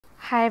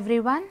Hi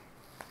everyone.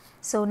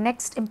 So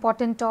next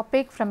important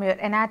topic from your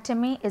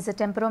anatomy is the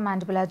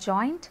temporomandibular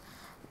joint,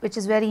 which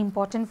is very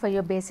important for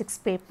your basics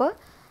paper.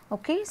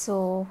 Okay,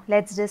 so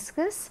let's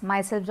discuss.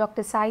 Myself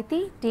Dr.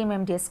 Saiti, Team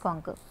MDS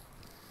Conquer.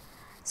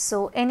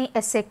 So any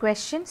essay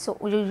question, so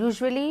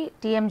usually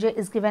TMJ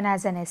is given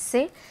as an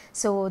essay.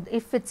 So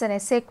if it's an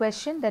essay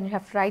question, then you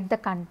have to write the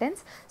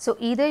contents. So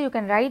either you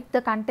can write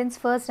the contents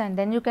first and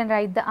then you can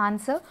write the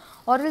answer,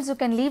 or else you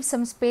can leave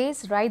some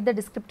space, write the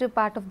descriptive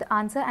part of the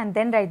answer and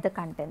then write the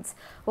contents.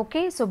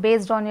 Okay, so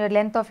based on your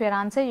length of your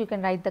answer, you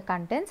can write the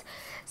contents.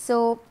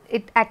 So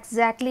it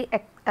actually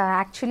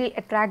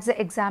attracts the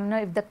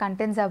examiner if the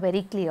contents are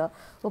very clear.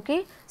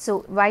 Okay,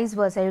 so vice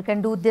versa, you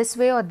can do this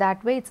way or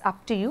that way, it's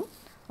up to you.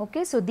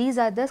 Okay, so these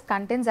are the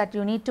contents that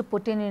you need to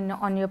put in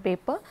on your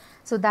paper.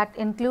 So that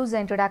includes the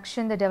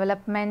introduction, the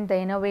development, the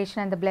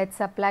innovation and the blood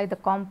supply, the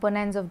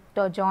components of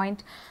the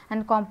joint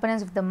and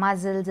components of the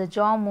muscles, the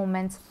jaw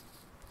movements,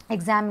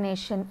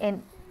 examination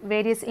in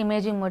various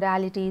imaging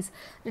modalities,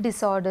 the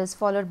disorders,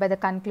 followed by the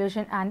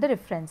conclusion and the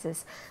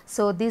references.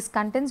 So these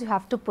contents you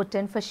have to put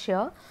in for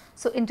sure.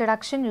 So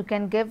introduction you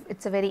can give,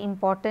 it's a very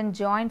important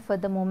joint for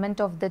the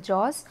movement of the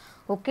jaws.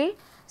 Okay,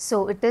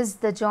 so it is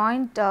the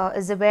joint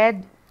is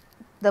where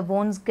the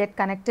bones get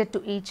connected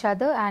to each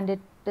other and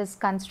it is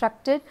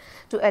constructed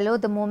to allow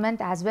the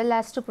movement as well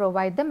as to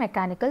provide the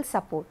mechanical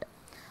support.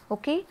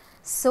 Okay.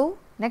 So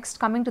next,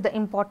 coming to the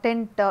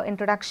important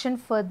introduction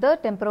for the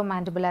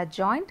temporomandibular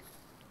joint.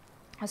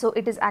 So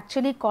it is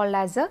actually called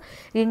as a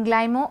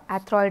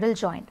gangliono-arthroidal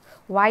joint.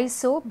 Why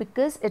so?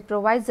 Because it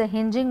provides a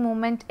hinging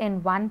movement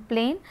in one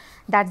plane.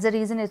 That's the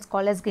reason it's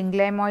called as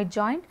ganglionoid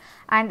joint,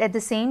 and at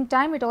the same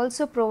time it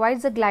also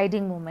provides a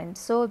gliding movement,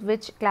 so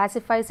which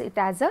classifies it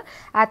as a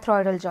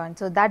arthroidal joint.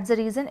 So that's the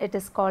reason it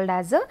is called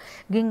as a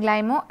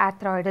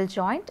gangliono-arthroidal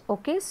joint.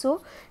 Okay,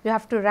 so you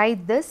have to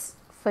write this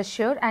for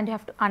sure and you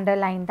have to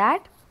underline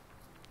that.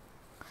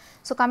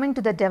 So coming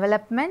to the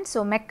development,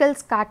 so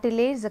Meckel's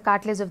cartilage, the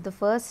cartilage of the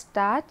first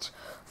arch,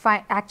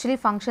 actually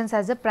functions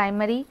as a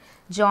primary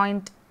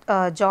joint,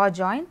 jaw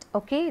joint.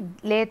 Okay.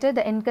 Later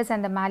the incus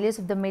and the malleus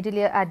of the middle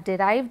ear are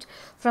derived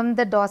from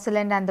the dorsal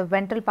end and the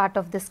ventral part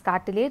of this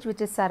cartilage,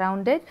 which is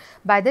surrounded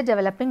by the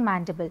developing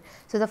mandible.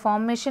 So the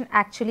formation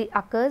actually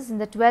occurs in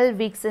the 12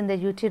 weeks in the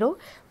utero,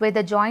 where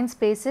the joint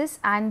spaces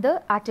and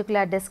the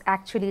articular disc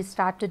actually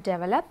start to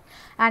develop,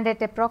 and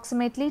at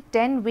approximately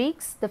 10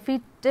 weeks the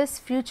fetus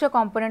future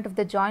component of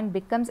the joint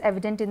becomes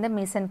evident in the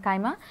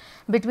mesenchyma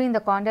between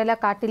the condylar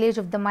cartilage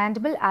of the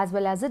mandible as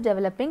well as the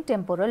developing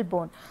temporal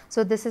bone.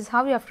 So this is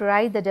how you have to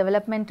write the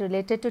development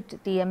related to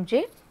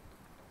TMJ.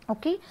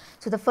 Okay.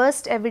 So the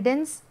first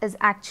evidence is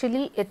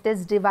actually it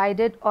is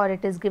divided or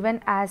it is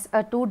given as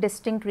two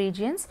distinct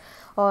regions,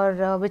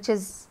 or which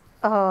is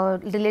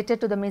related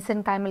to the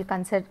mesenchymal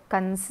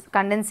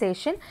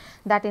condensation,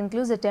 that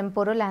includes the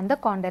temporal and the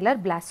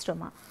condylar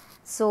blastoma.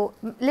 So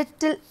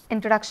little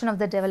introduction of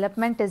the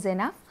development is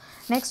enough.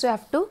 Next, you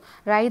have to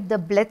write the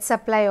blood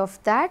supply of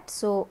that.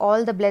 So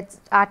all the blood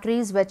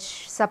arteries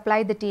which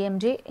supply the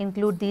TMJ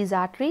include these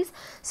arteries.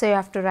 So you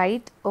have to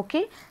write.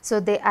 Okay. So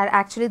they are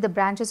actually the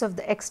branches of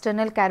the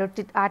external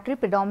carotid artery,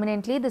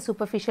 predominantly the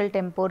superficial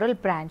temporal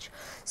branch.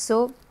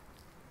 So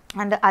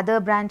and the other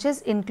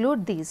branches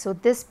include these. So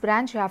this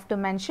branch you have to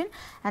mention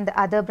and the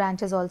other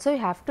branches also you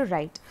have to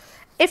write.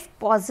 If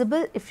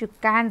possible, if you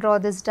can draw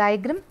this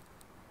diagram,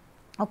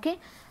 okay,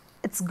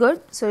 it's good.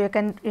 So you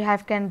can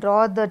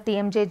draw the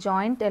TMJ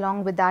joint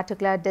along with the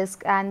articular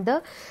disc and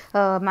the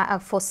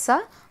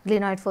fossa,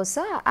 glenoid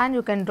fossa, and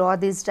you can draw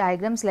these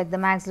diagrams like the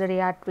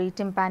maxillary artery,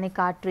 tympanic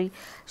artery,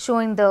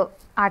 showing the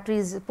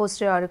arteries,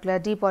 posterior auricular,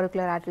 deep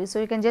auricular artery. So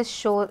you can just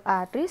show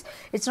arteries.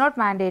 It's not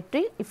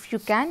mandatory. If you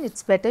can,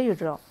 it's better you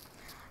draw.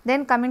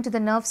 Then coming to the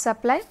nerve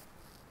supply.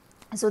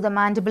 So the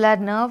mandibular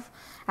nerve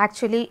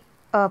actually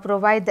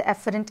provide the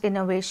efferent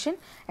innervation.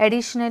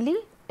 Additionally,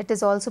 it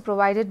is also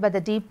provided by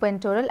the deep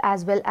ventral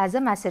as well as the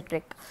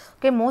masseteric.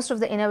 Okay, most of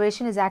the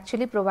innervation is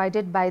actually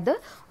provided by the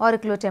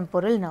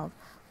auriculotemporal nerve.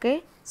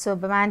 Okay, so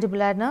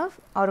mandibular nerve,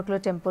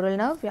 auriculotemporal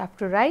nerve, you have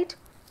to write.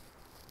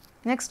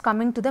 Next,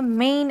 coming to the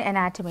main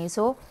anatomy.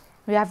 So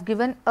we have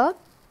given a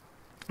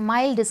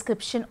mild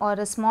description or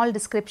a small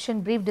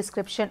description, brief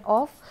description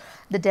of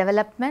the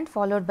development,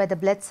 followed by the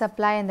blood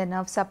supply and the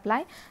nerve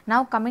supply.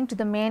 Now coming to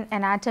the main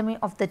anatomy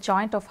of the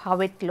joint, of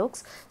how it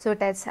looks. So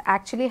it has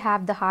actually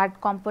have the hard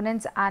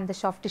components and the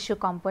soft tissue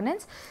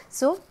components.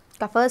 So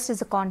the first is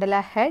the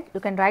condylar head. You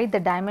can write the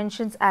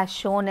dimensions as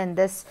shown in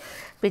this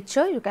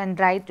picture. You can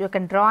write, you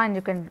can draw and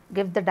you can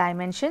give the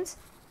dimensions.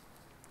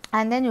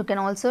 And then you can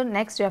also,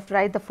 next you have to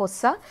write the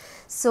fossa.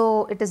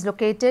 So it is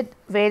located,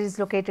 where it is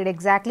located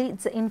exactly?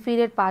 It's the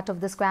inferior part of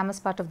the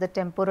squamous part of the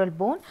temporal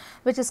bone,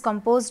 which is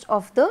composed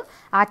of the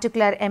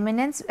articular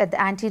eminence at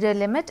the anterior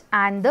limit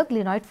and the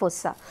glenoid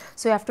fossa.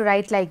 So you have to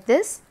write like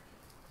this.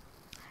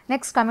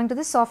 Next, coming to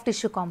the soft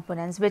tissue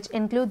components, which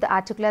include the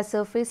articular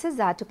surfaces,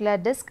 the articular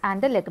disc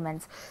and the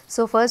ligaments.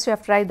 So first you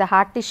have to write the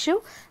hard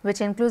tissue, which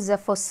includes the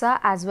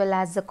fossa as well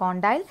as the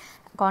condyle,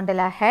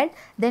 condylar head.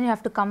 Then you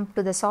have to come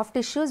to the soft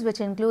tissues, which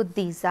include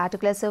these: the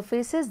articular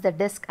surfaces, the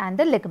disc and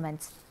the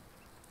ligaments.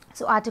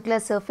 So, articular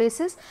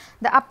surfaces,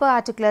 the upper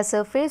articular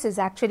surface is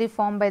actually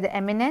formed by the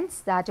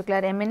eminence, the articular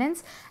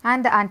eminence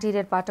and the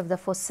anterior part of the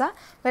fossa,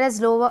 whereas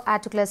lower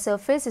articular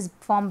surface is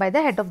formed by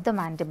the head of the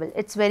mandible.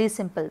 It is very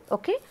simple.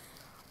 Okay.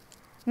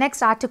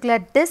 Next, articular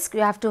disc,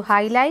 you have to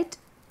highlight.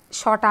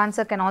 Short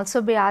answer can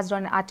also be asked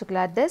on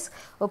articular disc.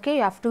 Okay,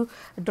 you have to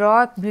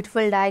draw a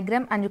beautiful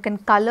diagram and you can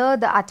color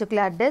the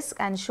articular disc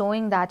and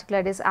showing the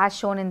articular disc as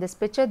shown in this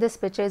picture. This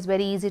picture is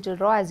very easy to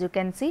draw, as you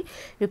can see.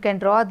 You can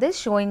draw this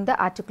showing the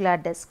articular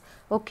disc.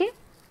 Okay.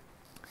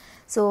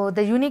 So,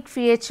 the unique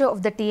feature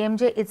of the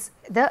TMJ is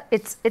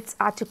its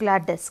articular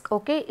disc.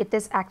 Okay, it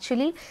is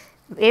actually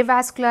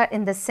avascular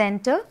in the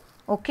center.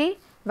 Okay,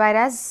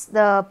 whereas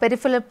the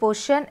peripheral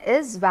portion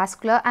is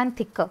vascular and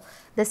thicker.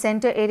 The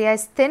center area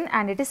is thin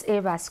and it is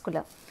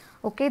avascular.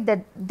 Okay,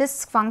 the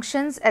disc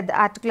functions at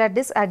the articular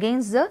disc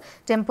against the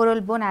temporal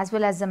bone as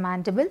well as the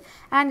mandible,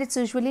 and it is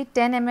usually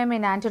 10 mm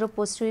in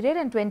anteroposterior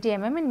and 20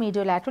 mm in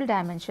mediolateral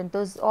dimension.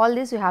 Those all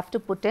these you have to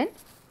put in.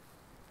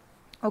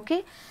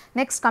 Okay.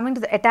 Next, coming to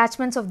the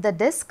attachments of the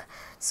disc.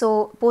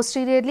 So,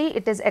 posteriorly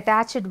it is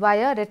attached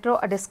via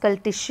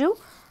retrodiscal tissue.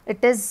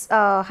 It is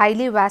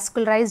highly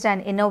vascularized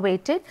and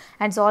innervated,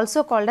 and it is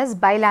also called as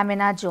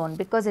bilaminar zone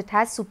because it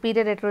has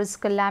superior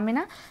retrodiscal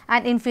lamina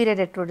and inferior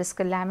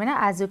retrodiscal lamina,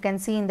 as you can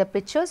see in the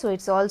picture. So,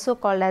 it is also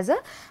called as a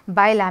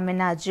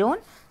bilaminar zone.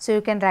 So,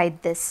 you can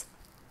write this.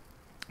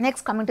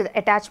 Next, coming to the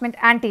attachment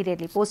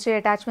anteriorly, posterior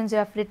attachments you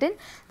have written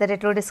the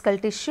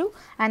retrodiscal tissue,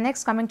 and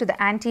next coming to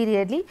the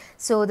anteriorly.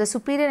 So, the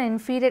superior and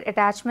inferior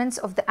attachments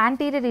of the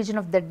anterior region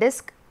of the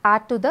disc are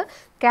to the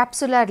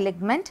capsular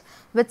ligament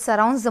which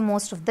surrounds the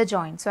most of the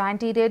joint. So,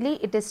 anteriorly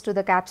it is to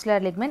the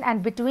capsular ligament,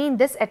 and between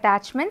this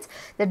attachments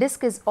the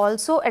disc is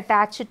also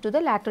attached to the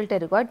lateral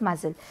pterygoid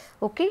muscle.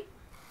 Okay.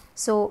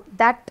 So,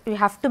 that you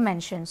have to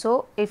mention.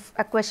 So, if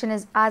a question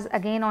is asked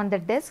again on the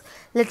disc,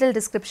 little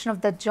description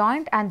of the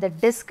joint and the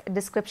disc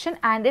description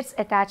and its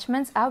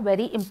attachments are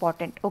very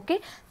important. Okay.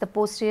 The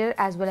posterior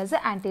as well as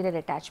the anterior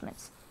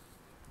attachments.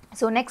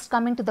 So, next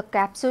coming to the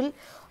capsule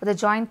or the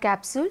joint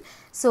capsule.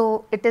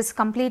 So, it is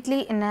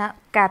completely in a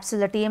capsule.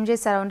 The TMJ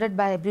is surrounded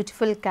by a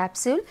beautiful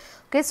capsule.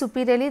 Okay,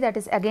 superiorly that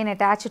is again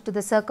attached to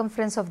the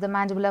circumference of the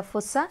mandibular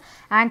fossa,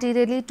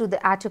 anteriorly to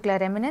the articular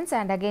eminence,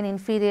 and again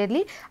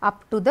inferiorly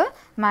up to the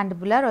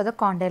mandibular or the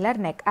condylar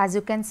neck, as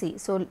you can see.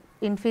 So,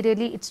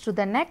 inferiorly it is to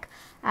the neck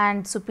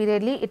and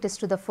superiorly it is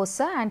to the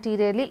fossa,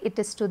 anteriorly it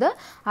is to the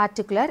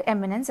articular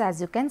eminence,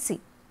 as you can see.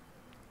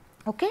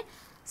 Okay.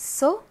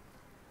 So,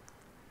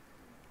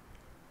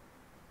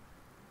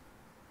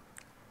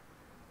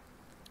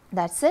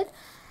 that is it.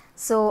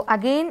 So,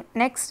 again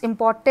next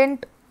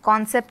important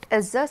concept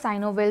is the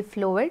synovial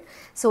fluid.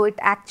 So, it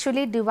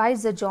actually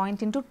divides the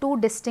joint into two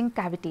distinct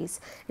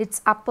cavities,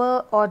 its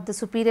upper or the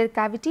superior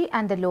cavity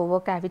and the lower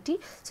cavity.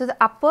 So, the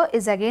upper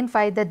is again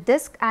by the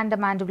disc and the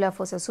mandibular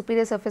fossa,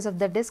 superior surface of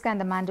the disc and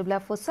the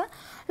mandibular fossa,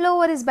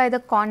 lower is by the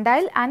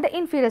condyle and the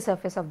inferior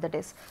surface of the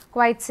disc,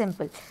 quite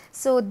simple.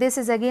 So, this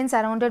is again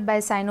surrounded by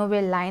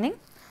synovial lining.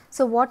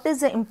 So, what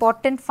is the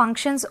important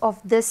functions of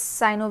this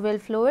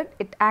synovial fluid?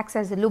 It acts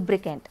as a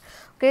lubricant,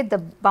 okay, the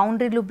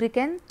boundary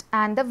lubricant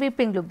and the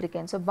weeping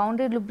lubricant. So,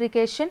 boundary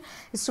lubrication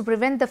is to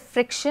prevent the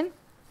friction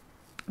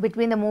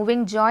between the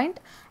moving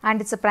joint,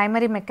 and it is a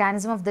primary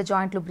mechanism of the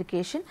joint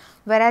lubrication,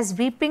 whereas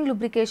weeping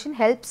lubrication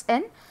helps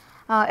in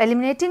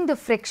eliminating the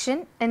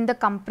friction in the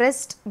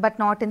compressed but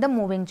not in the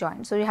moving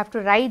joint. So, you have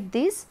to write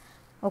these.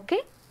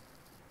 Okay.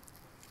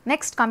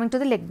 Next, coming to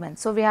the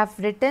ligaments. So, we have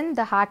written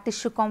the hard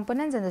tissue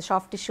components and the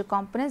soft tissue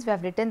components, we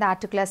have written the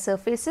articular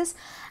surfaces,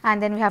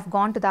 and then we have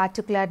gone to the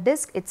articular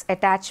disc, its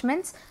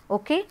attachments,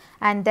 okay,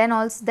 and then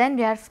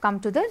we have come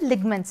to the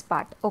ligaments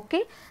part.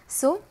 Okay.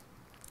 So,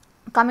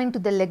 coming to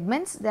the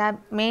ligaments, there are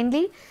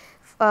mainly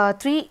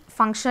 3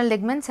 functional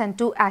ligaments and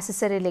 2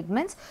 accessory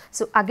ligaments.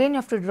 So, again you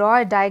have to draw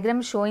a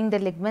diagram showing the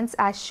ligaments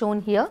as shown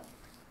here.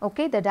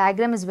 Okay, the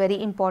diagram is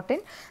very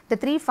important. The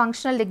 3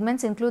 functional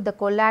ligaments include the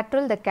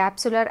collateral, the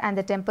capsular and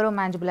the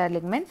temporomandibular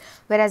ligament,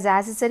 whereas the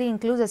accessory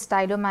includes the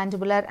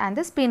stylomandibular and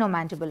the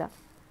sphenomandibular.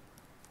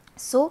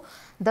 So,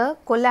 the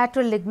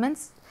collateral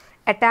ligaments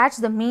attach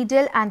the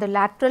medial and the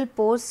lateral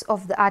poles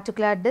of the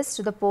articular disc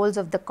to the poles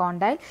of the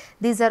condyle.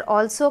 These are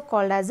also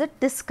called as a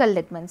discal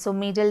ligament. So,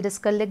 medial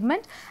discal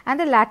ligament and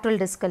the lateral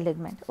discal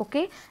ligament.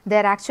 Okay. They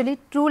are actually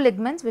true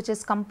ligaments which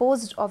is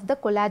composed of the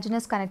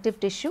collagenous connective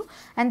tissue,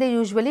 and they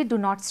usually do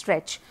not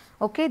stretch.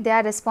 Okay. They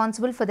are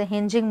responsible for the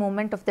hinging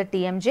movement of the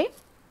TMJ.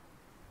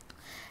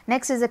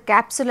 Next is a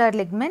capsular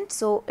ligament.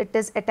 So, it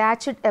is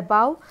attached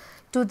above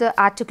to the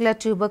articular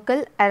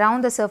tubercle,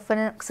 around the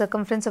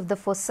circumference of the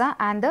fossa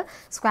and the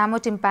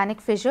squamotympanic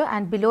fissure,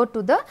 and below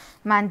to the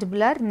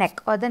mandibular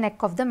neck or the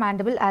neck of the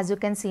mandible, as you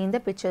can see in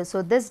the picture.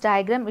 So, this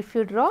diagram if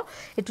you draw,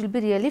 it will be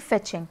really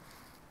fetching.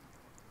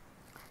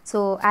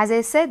 So, as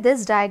I said,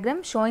 this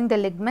diagram showing the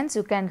ligaments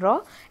you can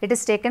draw, it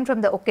is taken from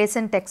the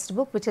Occasion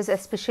textbook, which is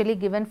especially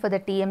given for the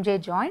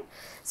TMJ joint.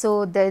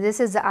 So, this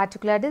is the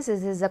articular disc,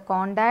 this is the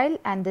condyle,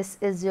 and this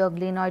is your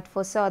glenoid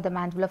fossa or the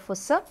mandibular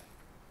fossa.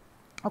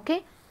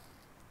 Okay.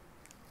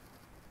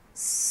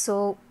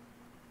 So,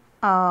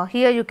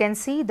 here you can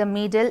see the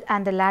medial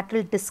and the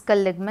lateral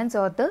discal ligaments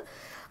or the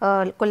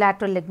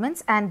collateral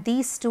ligaments, and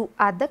these two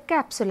are the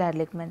capsular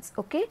ligaments.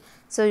 Okay.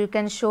 So, you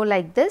can show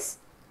like this.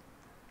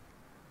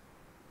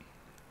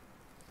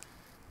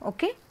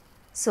 Okay.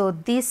 So,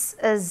 this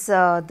is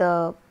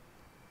the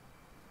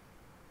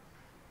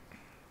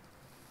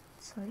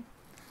sorry.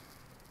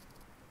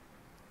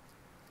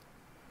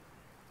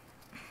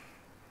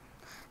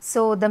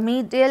 So, the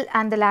medial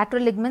and the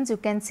lateral ligaments, you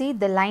can see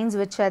the lines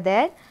which are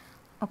there.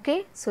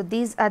 Okay. So,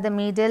 these are the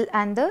medial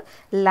and the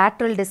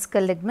lateral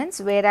discal ligaments,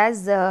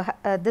 whereas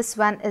this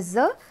one is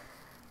the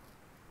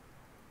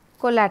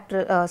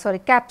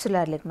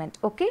capsular ligament.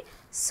 Okay.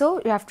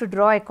 So, you have to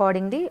draw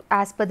accordingly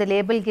as per the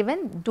label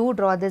given. Do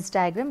draw this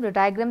diagram. The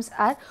diagrams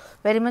are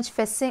very much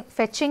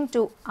fetching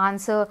to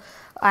answer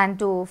and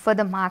for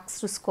the marks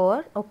to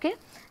score. Okay.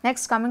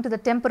 Next, coming to the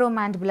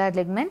temporomandibular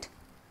ligament.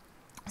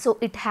 So,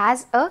 it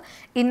has a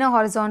inner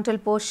horizontal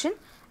portion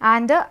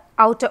and the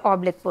outer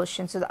oblique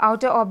portion. So, the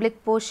outer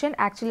oblique portion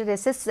actually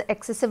resists the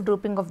excessive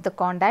drooping of the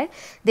condyle,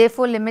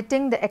 therefore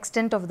limiting the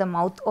extent of the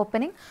mouth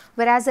opening,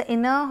 whereas the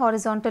inner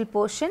horizontal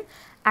portion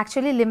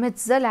actually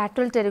limits the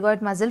lateral pterygoid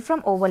muscle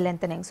from over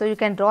lengthening. So, you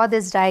can draw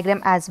this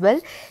diagram as well,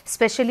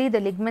 especially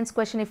the ligaments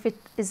question. If it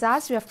is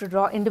asked, you have to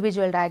draw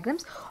individual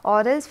diagrams,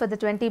 or else for the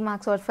 20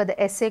 marks or for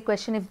the essay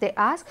question, if they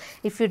ask,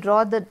 if you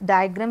draw the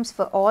diagrams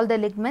for all the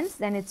ligaments,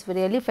 then it is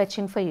really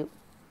fetching for you.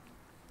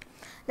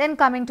 Then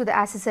coming to the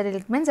accessory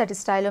ligaments, that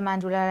is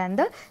stylomandibular and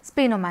the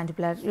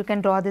sphenomandibular, you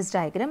can draw this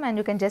diagram and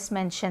you can just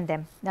mention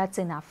them, that is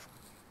enough.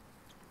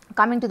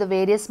 Coming to the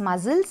various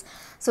muscles.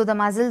 So, the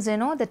muscles, you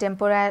know, the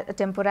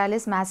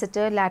temporalis,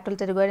 masseter, lateral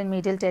pterygoid and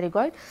medial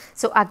pterygoid.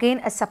 So,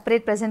 again a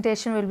separate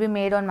presentation will be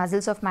made on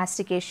muscles of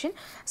mastication.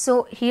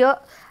 So, here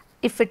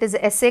if it is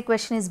an essay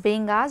question is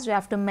being asked, you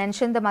have to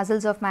mention the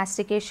muscles of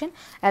mastication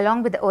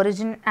along with the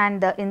origin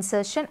and the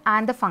insertion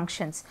and the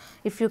functions.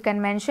 If you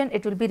can mention,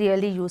 it will be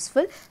really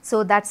useful.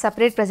 So, that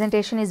separate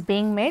presentation is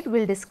being made, we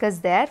will discuss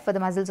there for the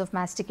muscles of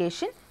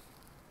mastication.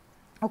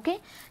 Okay.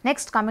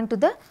 Next, coming to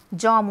the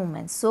jaw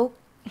movements. So,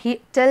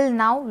 till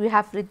now we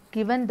have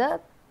given the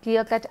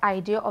clear cut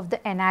idea of the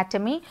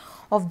anatomy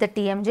of the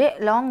TMJ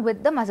along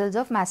with the muscles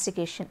of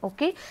mastication.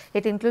 Okay.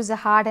 It includes the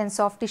hard and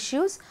soft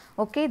tissues,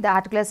 okay, the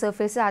articular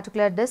surface,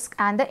 articular disc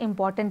and the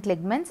important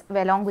ligaments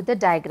along with the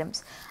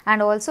diagrams,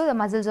 and also the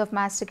muscles of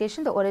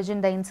mastication, the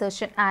origin, the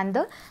insertion and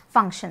the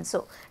function.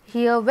 So,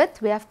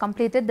 herewith we have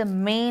completed the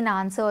main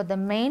answer or the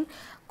main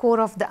core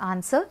of the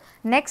answer.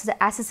 Next,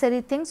 the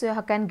accessory things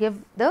you can give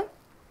the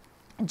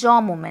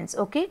jaw movements.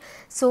 Okay.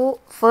 So,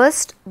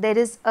 first there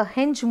is a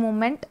hinge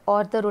movement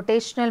or the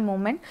rotational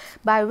movement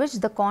by which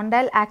the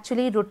condyle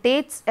actually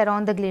rotates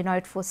around the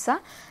glenoid fossa,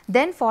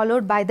 then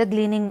followed by the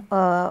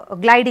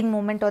gliding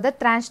movement or the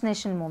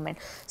translation movement.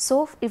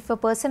 So, if a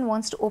person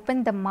wants to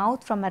open the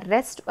mouth from a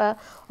rest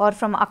or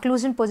from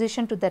occlusion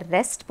position to the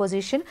rest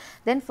position,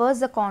 then first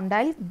the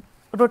condyle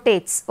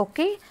rotates,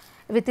 okay,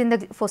 within the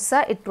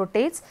fossa it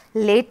rotates.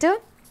 Later,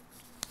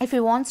 if he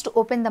wants to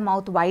open the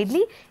mouth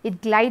widely,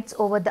 it glides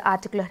over the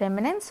articular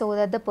eminence so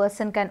that the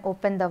person can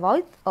open the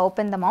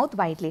mouth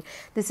widely.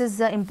 This is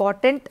the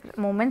important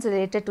movements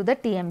related to the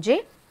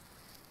TMJ.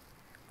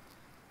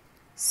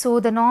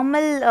 So, the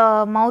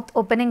normal mouth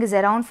opening is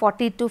around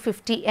 40 to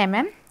 50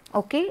 mm,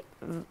 okay,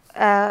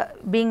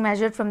 being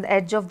measured from the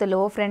edge of the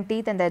lower front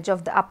teeth and the edge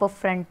of the upper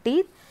front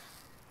teeth.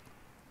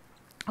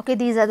 Okay,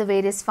 these are the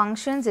various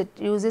functions it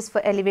uses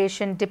for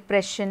elevation,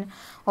 depression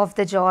of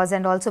the jaws,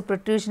 and also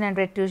protrusion and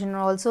retrusion, and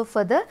also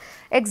for the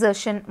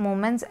exertion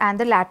movements and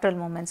the lateral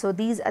movements. So,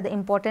 these are the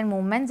important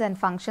movements and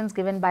functions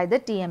given by the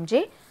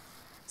TMJ.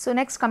 So,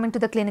 next coming to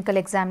the clinical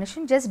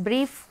examination, just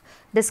brief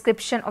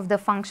description of the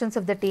functions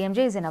of the TMJ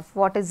is enough.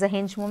 What is the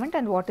hinge movement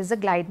and what is the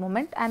glide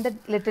movement, and the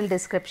little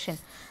description,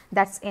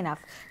 that is enough.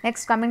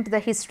 Next, coming to the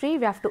history,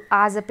 we have to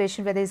ask the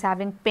patient whether he is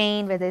having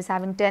pain, whether he is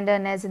having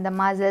tenderness in the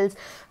muscles,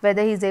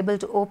 whether he is able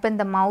to open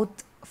the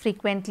mouth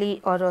frequently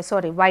or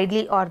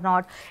widely or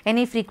not,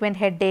 any frequent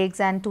headaches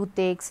and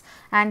toothaches,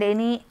 and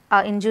any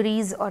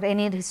injuries or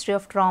any history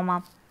of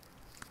trauma,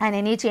 and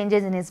any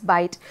changes in his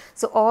bite.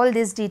 So, all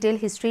this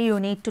detailed history you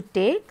need to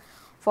take,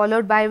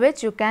 followed by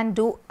which you can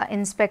do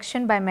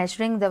inspection by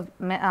measuring the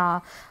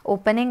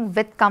opening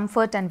with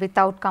comfort and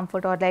without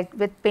comfort, or like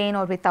with pain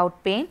or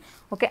without pain,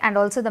 okay, and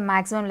also the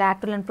maximum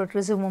lateral and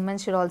protrusive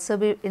movements should also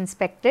be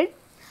inspected.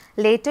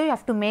 Later, you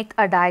have to make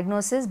a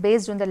diagnosis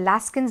based on the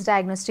Laskin's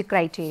diagnostic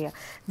criteria.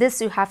 This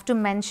you have to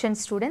mention,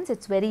 students, it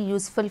is very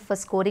useful for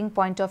scoring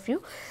point of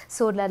view.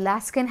 So, the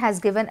Laskin has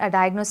given a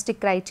diagnostic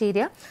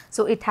criteria.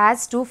 So, it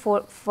has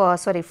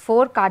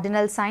four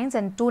cardinal signs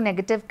and 2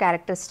 negative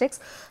characteristics.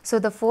 So,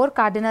 the 4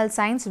 cardinal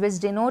signs which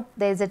denote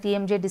there is a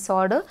TMJ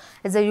disorder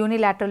is a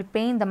unilateral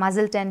pain, the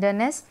muscle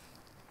tenderness,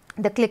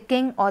 the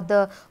clicking or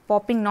the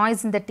popping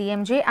noise in the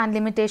TMJ and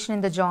limitation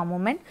in the jaw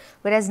movement,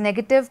 whereas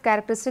negative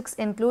characteristics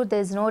include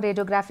there is no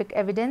radiographic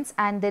evidence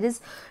and there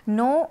is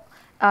no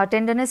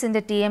tenderness in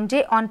the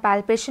TMJ on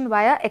palpation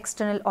via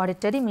external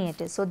auditory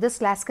meatus. So, this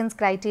Laskin's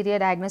criteria,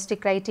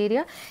 diagnostic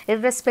criteria,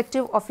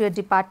 irrespective of your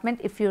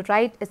department, if you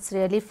write, it is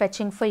really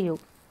fetching for you.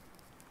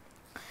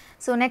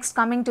 So, next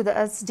coming to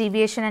the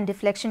deviation and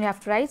deflection you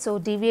have to write. So,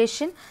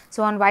 deviation,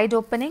 so on wide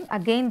opening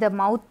again the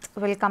mouth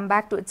will come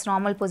back to its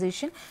normal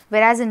position,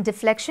 whereas in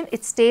deflection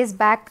it stays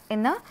back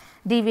in a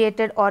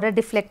deviated or a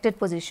deflected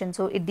position.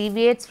 So, it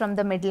deviates from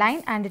the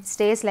midline and it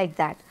stays like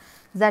that.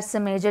 That is the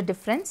major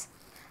difference.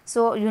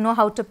 So, you know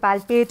how to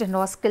palpate and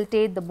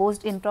auscultate the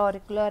both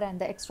intra-auricular and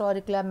the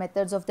extra-auricular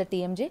methods of the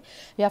TMJ,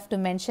 you have to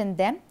mention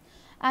them.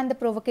 And the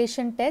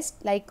provocation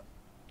test, like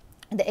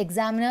the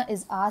examiner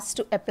is asked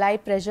to apply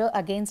pressure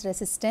against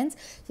resistance.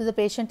 So, the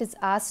patient is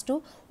asked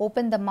to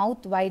open the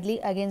mouth widely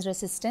against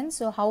resistance.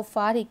 So, how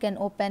far he can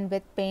open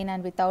with pain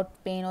and without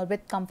pain, or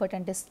with comfort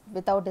and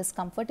without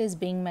discomfort is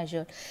being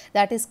measured.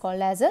 That is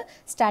called as a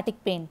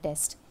static pain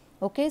test.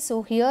 Okay,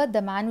 so here the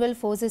manual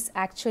force is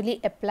actually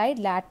applied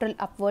lateral,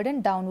 upward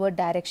and downward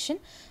direction.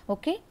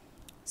 Okay,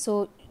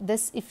 so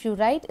this if you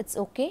write, it's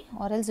okay,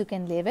 or else you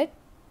can leave it.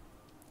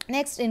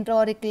 Next,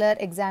 intra-auricular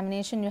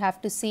examination, you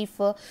have to see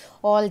for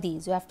all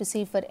these. You have to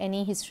see for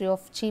any history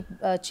of cheek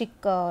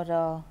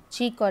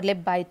or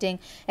lip biting,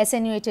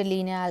 attenuated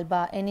linea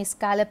alba, any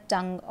scallop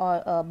tongue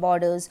or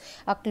borders,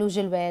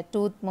 occlusal wear,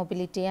 tooth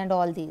mobility and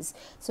all these.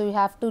 So, you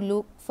have to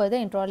look for the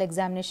intraoral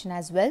examination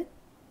as well.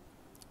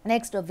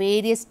 Next,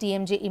 various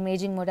TMJ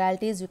imaging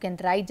modalities, you can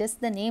write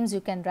just the names you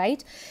can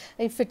write.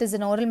 If it is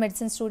an oral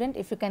medicine student,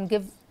 if you can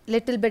give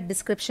little bit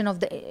description of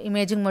the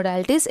imaging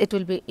modalities, it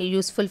will be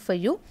useful for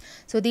you.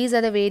 So, these are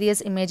the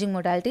various imaging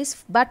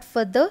modalities, but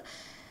for the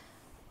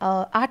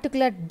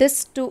articular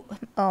disc to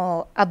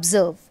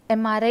observe,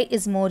 MRI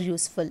is more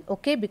useful,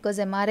 okay, because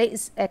MRI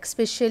is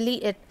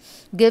especially, it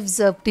gives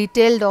a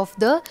detailed of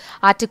the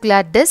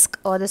articular disc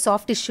or the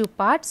soft tissue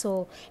part.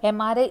 So,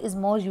 MRI is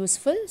more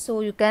useful, so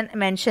you can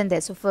mention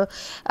this. So, for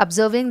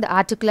observing the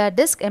articular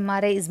disc,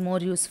 MRI is more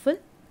useful.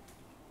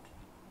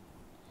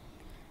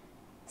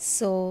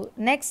 So,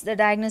 next the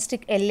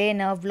diagnostic LA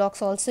nerve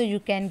blocks also you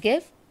can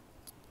give,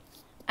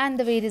 and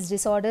the various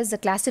disorders, the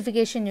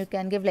classification you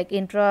can give like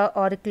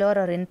intra-auricular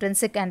or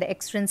intrinsic and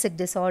extrinsic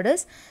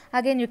disorders.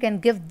 Again you can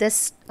give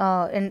this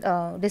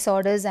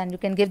disorders, and you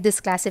can give this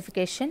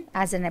classification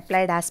as an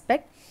applied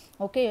aspect.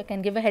 Okay, you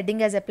can give a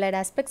heading as applied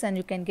aspects, and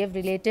you can give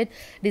related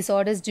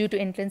disorders due to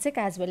intrinsic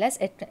as well as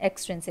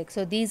extrinsic.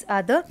 So, these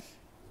are the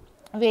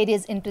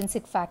various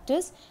intrinsic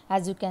factors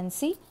as you can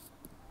see.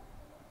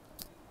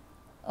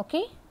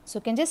 Okay, so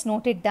you can just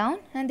note it down,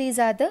 and these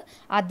are the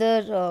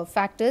other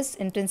factors,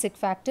 intrinsic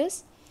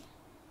factors,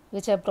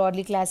 which are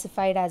broadly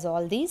classified as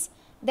all these.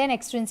 Then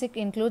extrinsic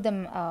include the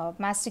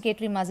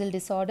masticatory muscle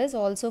disorders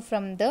also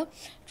from the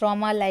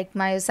trauma like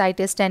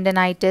myositis,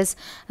 tendinitis,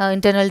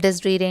 internal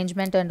disc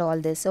rearrangement and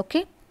all this.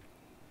 Okay.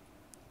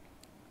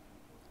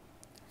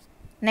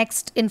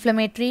 Next,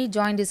 inflammatory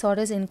joint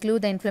disorders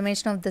include the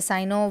inflammation of the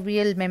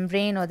synovial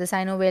membrane or the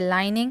synovial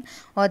lining,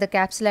 or the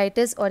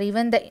capsulitis, or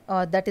even the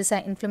that is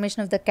an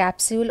inflammation of the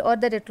capsule, or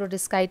the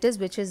retrodiscitis,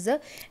 which is the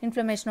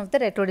inflammation of the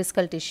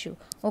retrodiscal tissue.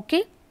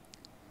 Okay.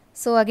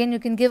 So, again you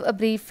can give a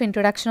brief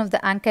introduction of the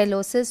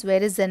ankylosis,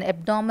 where is an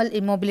abnormal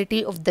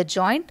immobility of the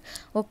joint.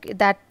 Okay,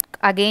 that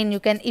again you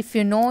can, if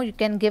you know, you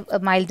can give a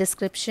mild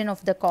description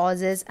of the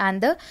causes and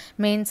the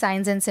main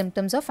signs and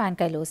symptoms of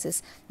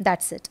ankylosis.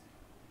 That's it.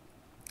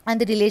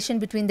 And the relation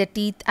between the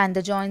teeth and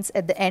the joints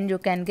at the end you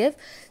can give,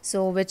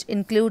 so which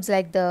includes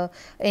like the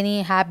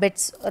any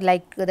habits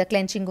like the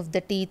clenching of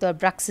the teeth or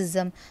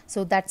bruxism.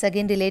 So, that's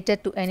again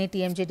related to any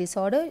TMJ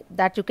disorder,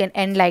 that you can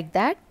end like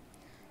that.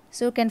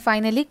 So, you can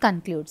finally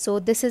conclude. So,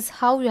 this is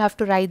how you have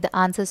to write the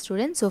answer,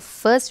 students. So,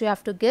 first you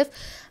have to give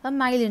a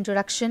mild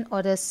introduction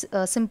or a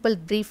simple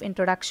brief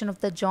introduction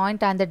of the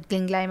joint and the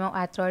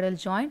gangliono-arthroidal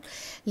joint.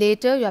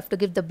 Later you have to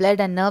give the blood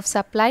and nerve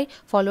supply,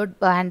 followed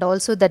by, and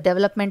also the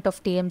development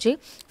of TMJ,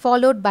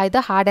 followed by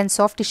the hard and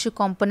soft tissue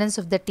components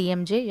of the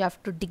TMJ. You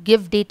have to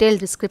give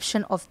detailed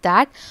description of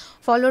that,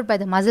 followed by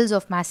the muscles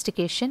of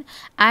mastication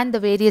and the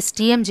various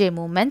TMJ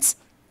movements,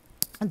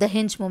 the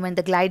hinge movement,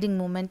 the gliding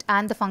movement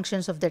and the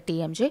functions of the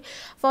TMJ,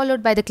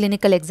 followed by the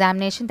clinical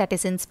examination, that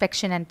is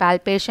inspection and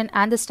palpation,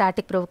 and the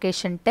static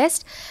provocation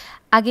test,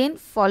 again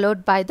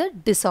followed by the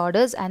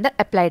disorders and the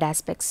applied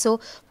aspects.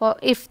 So, for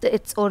if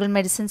it's oral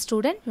medicine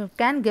student, you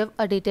can give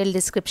a detailed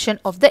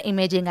description of the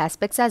imaging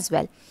aspects as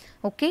well.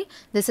 Okay,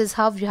 this is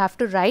how you have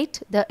to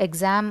write the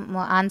exam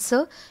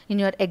answer in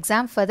your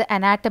exam for the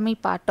anatomy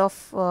part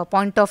of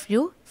point of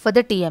view for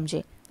the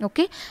TMJ.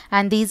 Okay,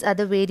 and these are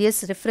the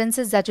various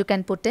references that you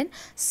can put in.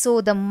 So,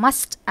 the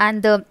must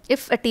and the,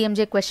 if a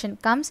TMJ question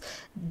comes,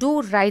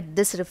 do write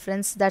this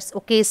reference, that's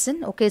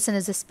Occasion. Occasion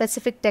is a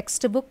specific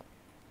textbook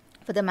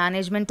for the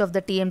management of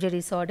the TMJ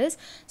disorders.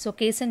 So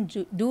case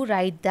and do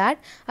write that.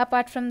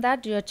 Apart from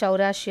that, your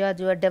Chaurashia,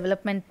 your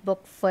development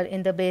book for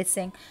in the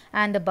basing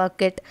and the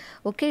bucket.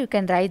 Okay, you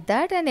can write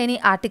that, and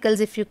any articles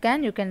if you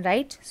can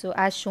write. So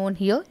as shown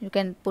here, you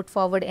can put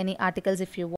forward any articles if you want.